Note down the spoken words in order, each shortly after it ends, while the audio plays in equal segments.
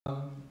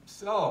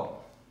So,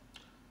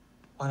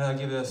 I want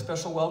to give a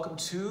special welcome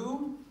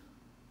to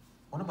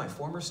one of my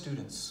former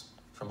students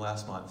from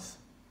last month.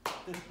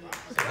 Say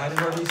hi to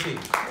Norvisi.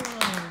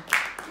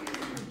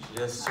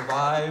 She has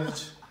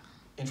survived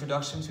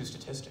introduction to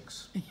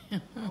statistics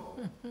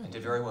and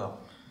did very well.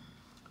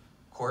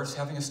 Of course,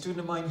 having a student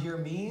of mine here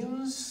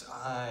means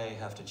I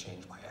have to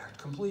change my act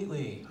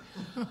completely.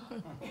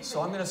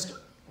 So I'm going to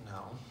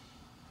no.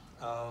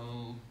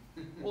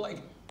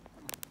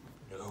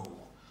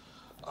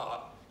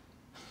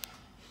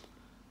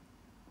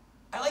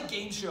 I like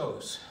game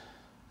shows.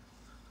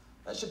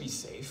 That should be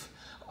safe.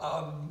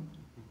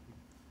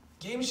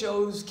 Game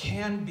shows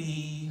can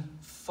be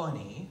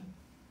funny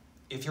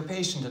if you're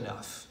patient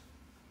enough.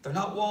 They're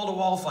not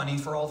wall-to-wall funny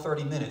for all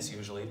 30 minutes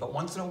usually, but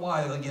once in a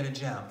while you get a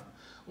gem.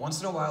 Once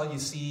in a while you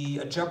see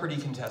a Jeopardy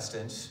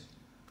contestant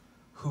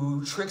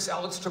who tricks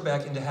Alex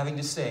Trebek into having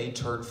to say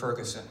Turd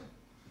Ferguson,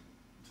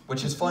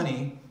 which is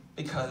funny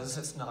because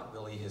it's not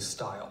really his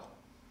style.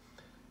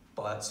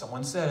 But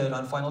someone said it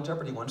on Final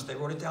Jeopardy once. They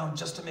wrote it down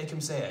just to make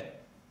him say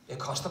it. It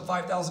cost them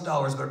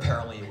 $5,000, but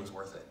apparently it was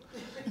worth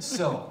it.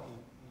 So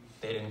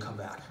they didn't come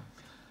back.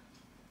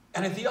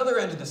 And at the other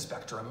end of the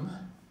spectrum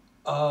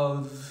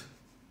of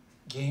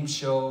game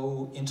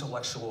show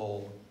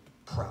intellectual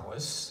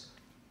prowess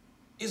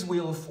is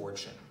Wheel of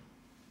Fortune.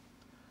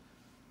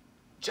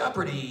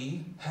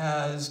 Jeopardy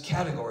has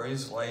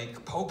categories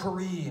like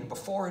potpourri and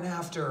before and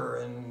after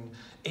and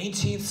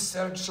 18th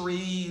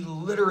century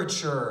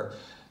literature.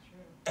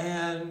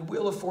 And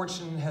Wheel of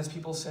Fortune has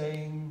people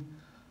saying,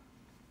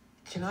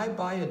 "Can I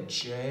buy a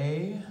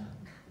J?"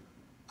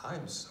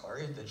 "I'm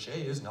sorry, the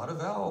J is not a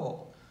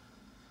vowel."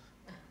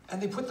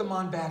 And they put them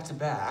on back to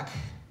back,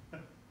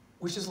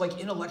 which is like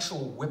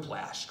intellectual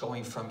whiplash,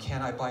 going from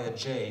 "Can I buy a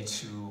J?"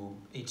 to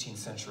 18th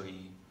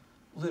century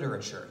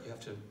literature. You have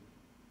to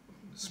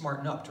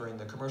smarten up during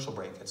the commercial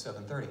break at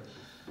 7:30.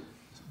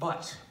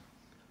 But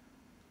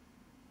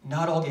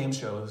not all game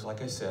shows,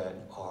 like I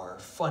said, are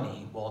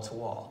funny wall to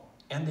wall.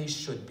 And they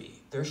should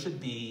be. There should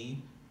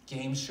be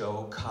game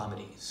show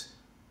comedies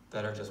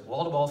that are just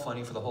wall-to-wall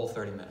funny for the whole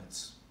 30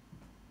 minutes.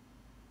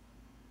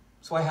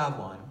 So I have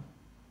one,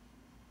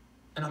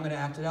 and I'm going to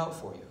act it out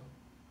for you.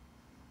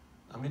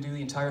 I'm going to do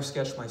the entire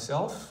sketch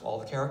myself, all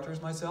the characters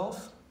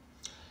myself.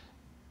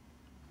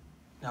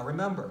 Now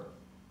remember,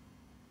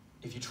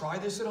 if you try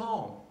this at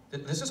home,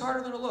 this is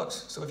harder than it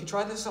looks. So if you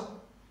try this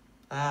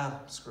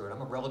screw it,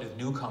 I'm a relative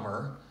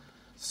newcomer,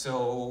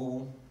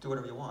 so do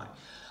whatever you want.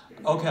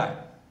 Okay.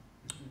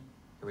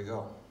 Here we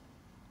go.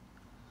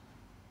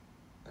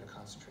 Gotta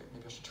concentrate.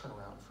 Maybe I should turn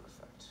around for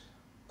effect.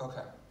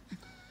 Okay.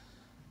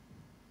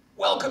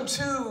 Welcome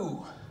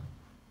to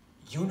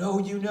You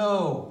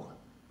Know,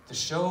 the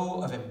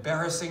show of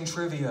embarrassing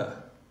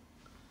trivia.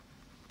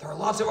 There are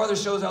lots of other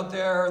shows out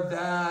there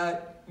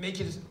that make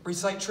you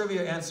recite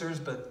trivia answers,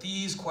 but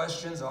these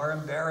questions are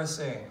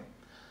embarrassing.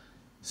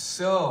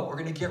 So we're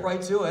gonna get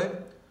right to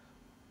it.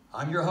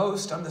 I'm your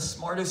host. I'm the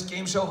smartest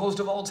game show host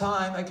of all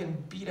time. I can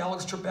beat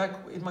Alex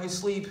Trebek in my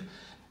sleep.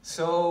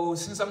 So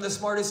since I'm the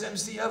smartest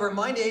MC ever,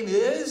 my name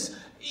is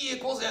E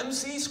 =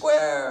 MC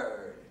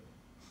squared.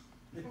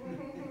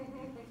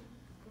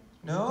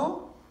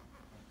 No?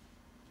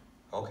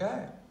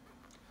 Okay.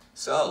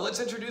 So let's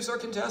introduce our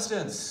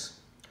contestants.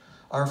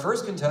 Our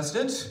first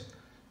contestant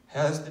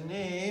has the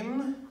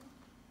name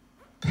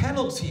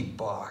Penalty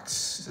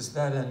Box. Is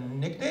that a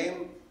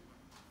nickname?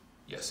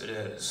 Yes, it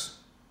is.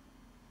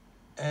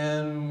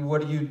 And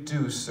what do you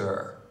do,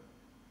 sir?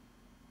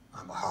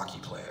 I'm a hockey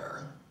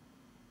player.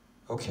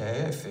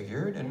 Okay, I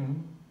figured.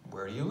 And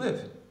where do you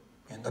live?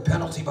 In the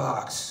penalty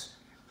box.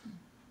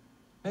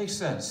 Makes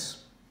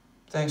sense.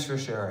 Thanks for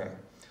sharing.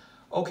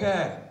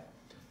 Okay.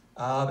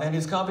 And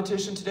his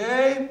competition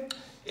today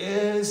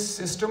is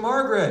Sister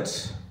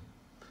Margaret,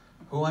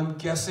 who I'm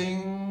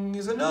guessing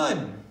is a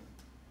nun.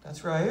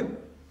 That's right.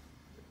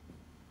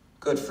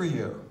 Good for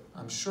you.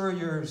 I'm sure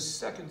you're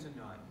second to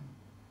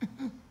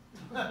none.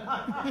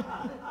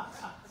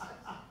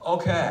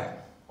 Okay,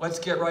 let's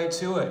get right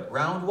to it.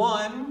 Round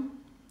one.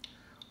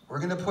 We're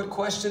going to put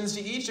questions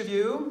to each of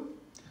you.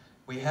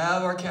 We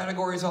have our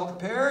categories all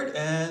prepared,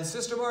 and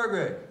Sister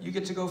Margaret, you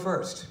get to go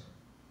first.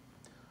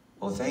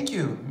 Well, thank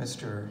you,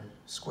 Mr.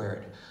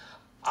 Squared.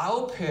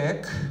 I'll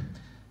pick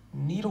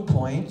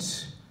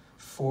needlepoint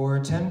for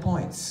 10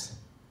 points.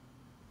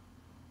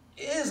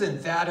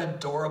 Isn't that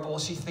adorable?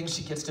 She thinks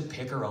she gets to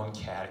pick her own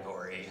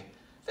category.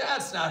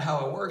 That's not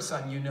how it works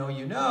on You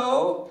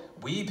Know.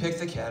 We pick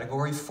the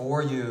category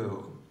for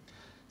you.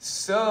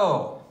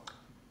 So,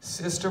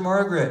 Sister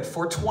Margaret,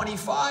 for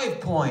 25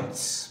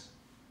 points.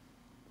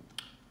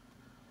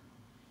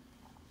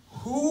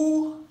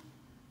 Who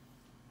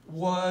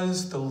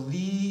was the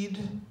lead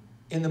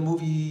in the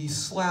movie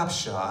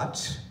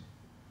Slapshot,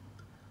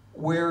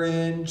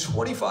 wherein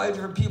 25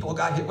 different people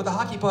got hit with a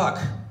hockey puck?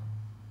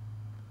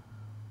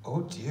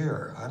 Oh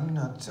dear, I'm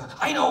not...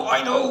 I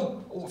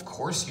know! Oh, of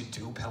course you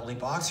do, penalty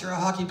box. You're a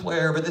hockey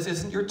player, but this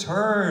isn't your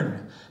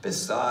turn.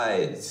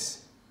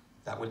 Besides...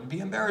 that wouldn't be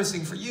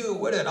embarrassing for you,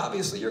 would it?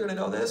 Obviously, you're going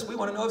to know this. We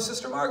want to know if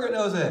Sister Margaret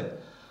knows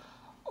it.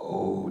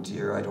 Oh,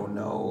 dear, I don't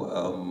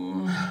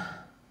know.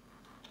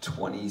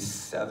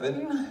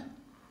 27?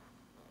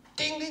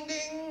 Ding, ding,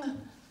 ding.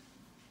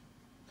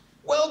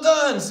 Well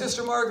done,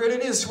 Sister Margaret.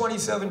 It is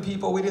 27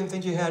 people. We didn't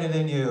think you had it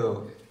in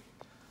you.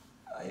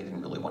 I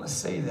didn't really want to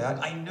say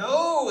that. I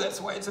know,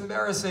 that's why it's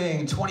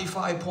embarrassing.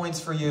 25 points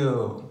for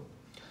you.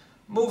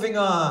 Moving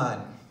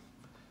on.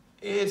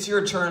 It's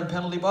your turn,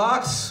 penalty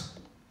box.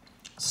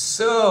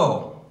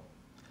 So,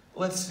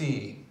 let's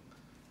see.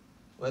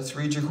 Let's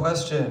read your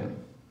question.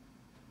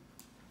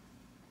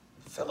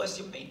 Phyllis,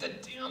 you made the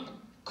damn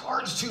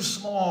cards too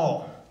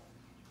small.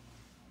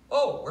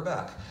 Oh, we're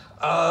back.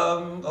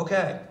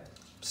 Okay.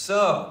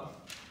 So,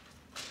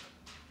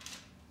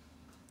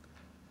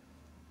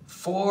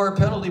 for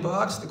penalty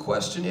box, the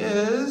question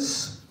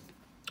is,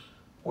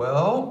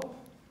 well,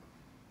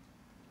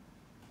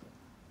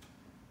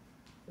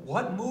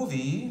 what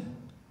movie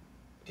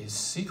is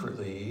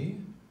secretly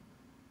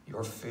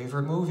your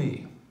favorite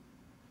movie?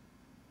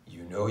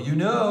 You know you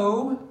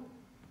know.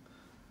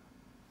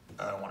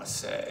 I don't want to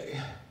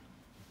say.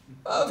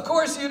 Of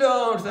course you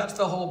don't. That's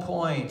the whole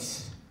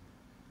point.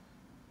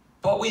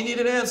 But we need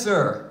an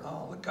answer.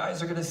 Oh, the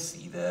guys are going to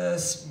see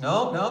this.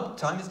 No,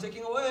 time is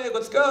ticking away.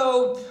 Let's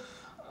go.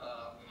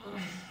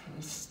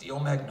 Steel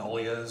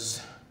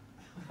Magnolias.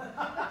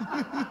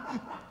 Of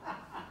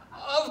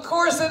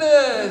course it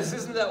is.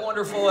 Isn't that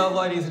wonderful,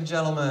 ladies and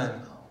gentlemen?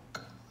 Oh,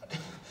 God.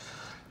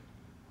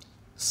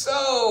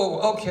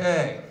 So,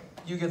 okay.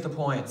 You get the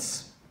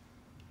points.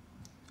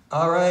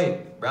 All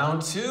right,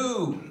 round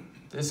 2.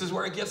 This is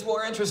where it gets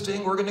more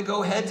interesting. We're going to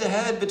go head to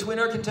head between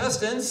our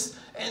contestants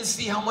and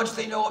see how much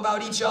they know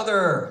about each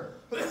other.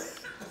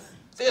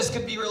 This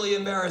could be really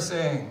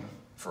embarrassing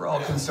for all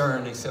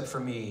concerned except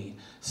for me.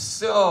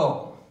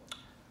 So,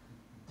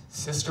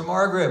 Sister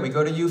Margaret, we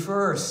go to you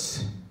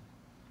first.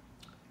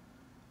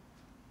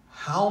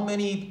 How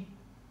many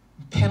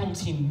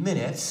penalty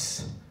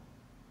minutes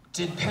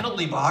did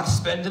Penalty Box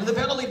spend in the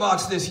penalty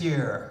box this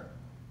year?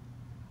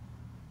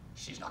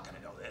 She's not going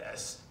to know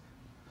this.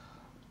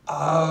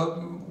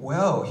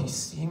 Well, he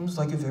seems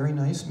like a very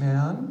nice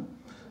man,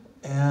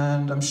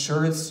 and I'm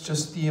sure it's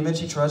just the image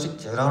he tries to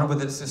get on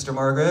with it, Sister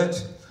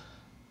Margaret.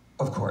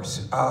 Of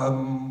course.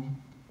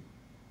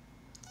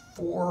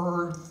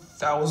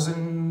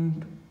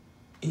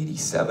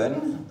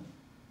 4,087?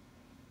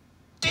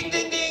 Ding,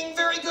 ding, ding,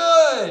 very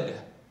good.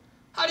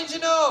 How did you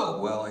know?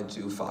 Well, I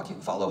do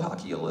follow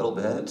hockey a little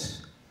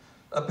bit.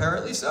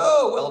 Apparently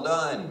so, well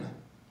done.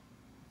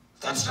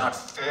 That's not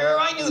fair,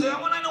 I knew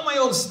that one, I know my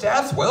own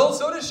stats. Well,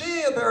 so does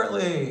she,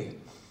 apparently.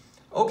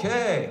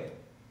 Okay,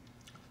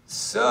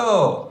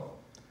 so,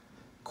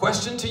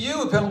 question to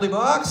you, penalty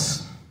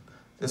box.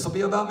 This will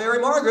be about Mary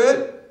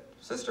Margaret,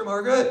 Sister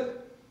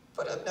Margaret,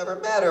 but I've never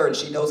met her and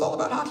she knows all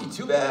about hockey,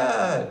 too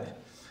bad.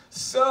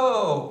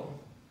 So,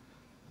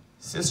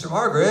 Sister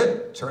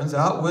Margaret, turns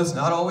out, was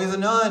not always a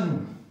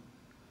nun.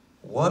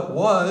 What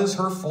was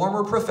her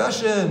former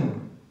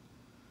profession?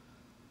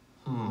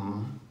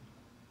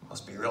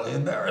 Must be really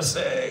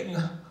embarrassing.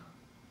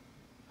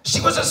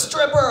 She was a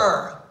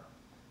stripper!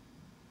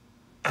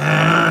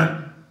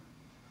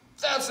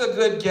 That's a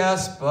good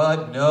guess,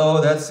 but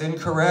no, that's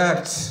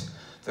incorrect.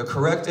 The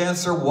correct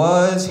answer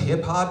was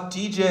hip-hop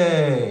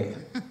DJ.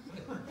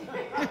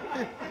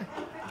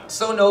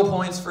 So no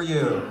points for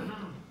you.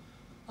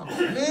 Oh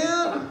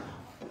man,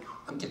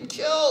 I'm getting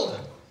killed.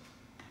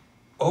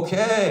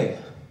 Okay.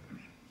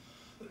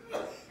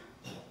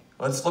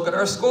 Let's look at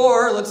our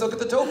score. Let's look at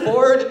the tote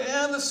board.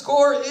 And the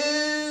score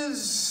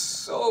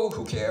is, oh,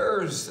 who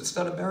cares? It's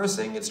not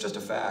embarrassing. It's just a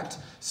fact.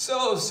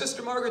 So,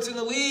 Sister Margaret's in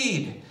the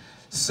lead.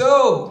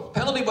 So,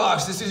 penalty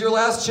box, this is your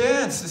last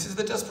chance. This is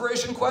the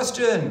desperation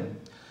question.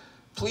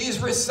 Please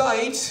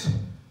recite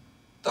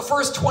the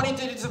first 20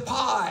 digits of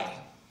pi.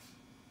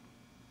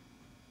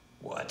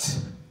 What?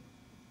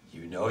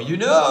 You know you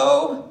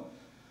know.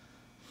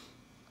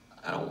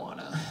 I don't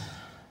wanna.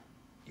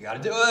 You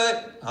gotta do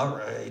it. All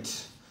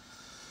right.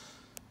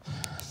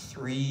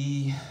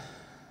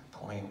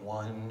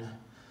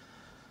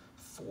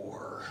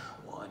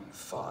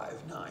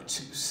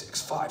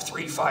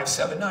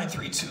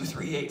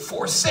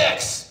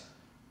 3.1415926535793238446.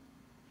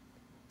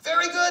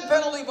 Very good,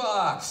 penalty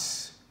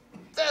box.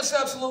 That's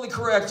absolutely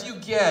correct. You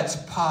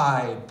get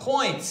pi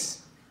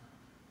points.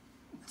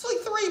 It's like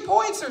 3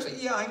 points.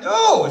 Yeah, I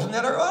know. Isn't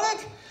that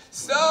ironic?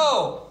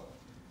 So,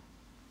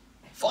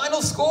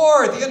 final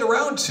score at the end of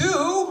round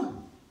 2.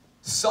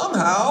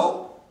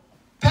 Somehow,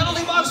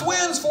 penalty box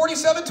wins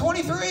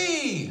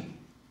 47-23.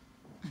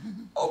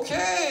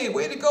 Okay,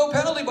 way to go,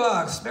 penalty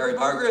box. Mary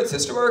Margaret,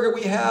 Sister Margaret,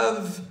 we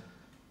have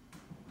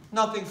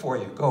nothing for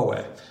you. Go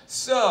away.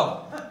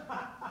 So,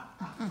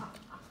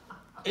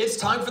 it's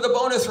time for the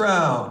bonus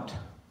round.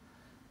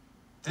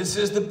 This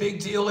is the big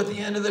deal at the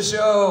end of the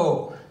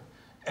show.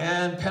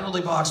 And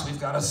penalty box, we've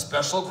got a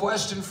special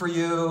question for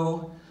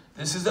you.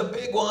 This is a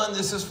big one.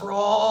 This is for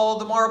all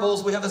the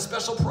marbles. We have a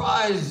special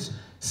prize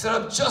set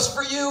up just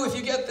for you if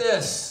you get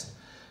this.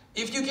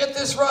 If you get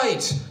this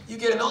right, you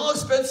get an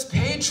all-expense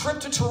paid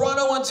trip to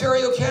Toronto,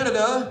 Ontario,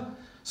 Canada,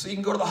 so you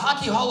can go to the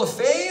Hockey Hall of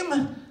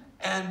Fame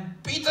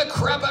and beat the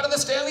crap out of the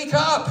Stanley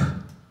Cup.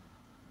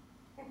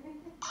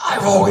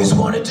 I've always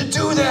wanted to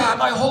do that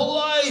my whole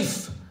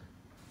life.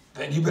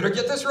 Then you better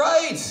get this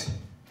right.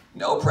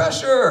 No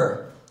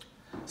pressure.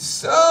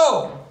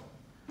 So,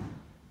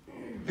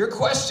 your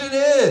question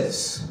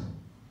is,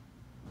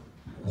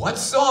 what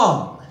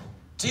song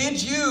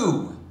did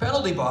you,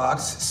 penalty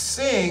box,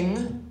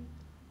 sing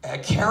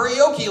at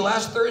karaoke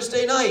last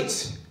Thursday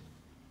night?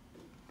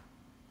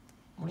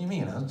 What do you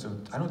mean? I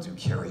don't do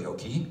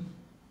karaoke.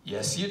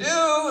 Yes, you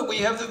do. We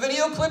have the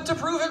video clip to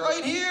prove it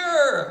right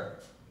here.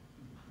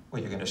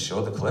 Wait, you're going to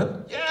show the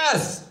clip?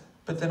 Yes,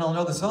 but then I'll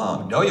know the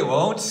song. No, you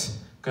won't,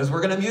 because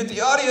we're going to mute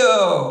the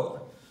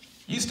audio.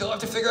 You still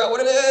have to figure out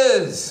what it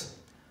is.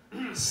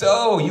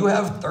 So, you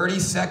have 30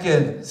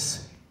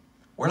 seconds.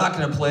 We're not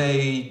going to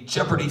play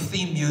Jeopardy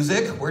theme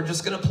music. We're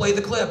just going to play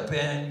the clip,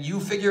 and you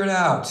figure it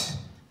out.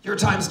 Your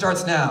time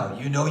starts now.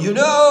 You know, you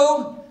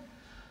know.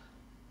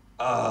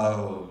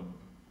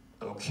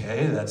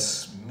 Okay,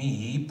 that's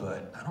me,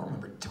 but I don't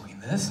remember doing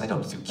this. I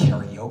don't do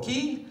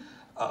karaoke.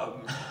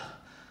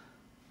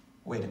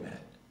 Wait a minute.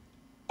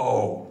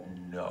 Oh,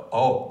 no.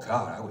 Oh,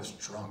 God, I was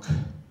drunk.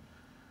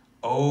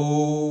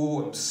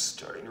 Oh, I'm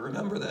starting to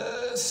remember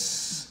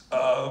this.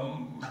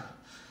 And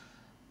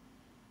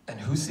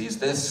who sees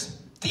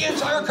this? The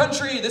entire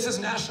country. This is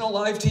national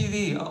live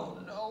TV. Oh,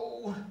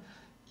 no.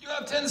 You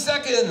have 10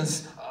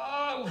 seconds.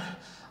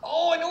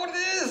 Oh, I know what it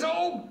is.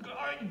 Oh,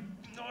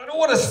 I don't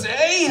want to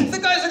say. The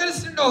guys are going to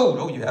say,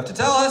 no, you have to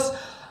tell us.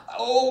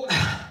 Oh,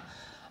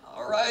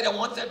 all right, I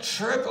want that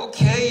trick.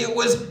 Okay, it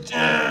was,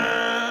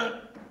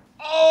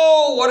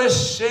 oh, what a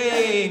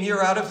shame.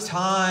 You're out of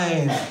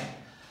time.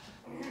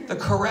 The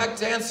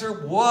correct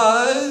answer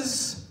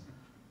was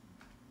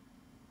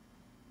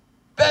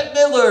Bette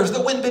Midler's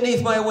The Wind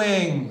Beneath My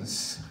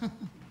Wings.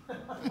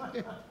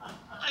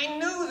 I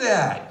knew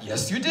that.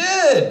 Yes, you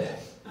did.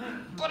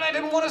 But I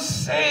didn't want to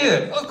say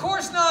it. Of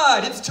course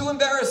not. It's too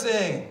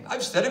embarrassing.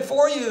 I've said it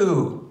for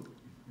you.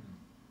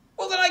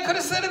 Well, then I could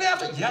have said it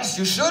after. Yes,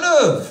 you should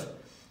have.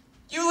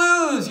 You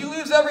lose. You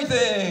lose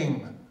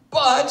everything.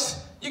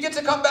 But you get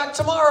to come back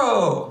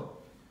tomorrow.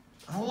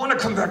 I don't want to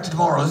come back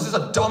tomorrow. This is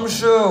a dumb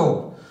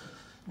show.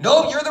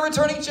 Nope, you're the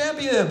returning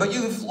champion, but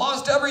you've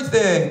lost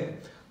everything.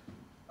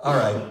 All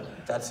right,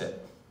 that's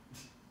it.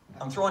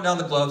 I'm throwing down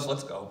the gloves.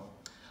 Let's go.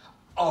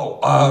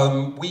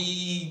 Oh,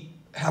 we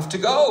have to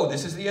go.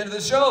 This is the end of the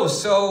show.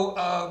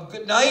 So,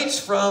 good night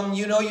from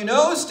You Know You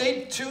Know.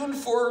 Stay tuned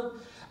for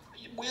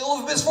Wheel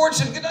of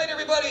Misfortune. Good night,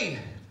 everybody.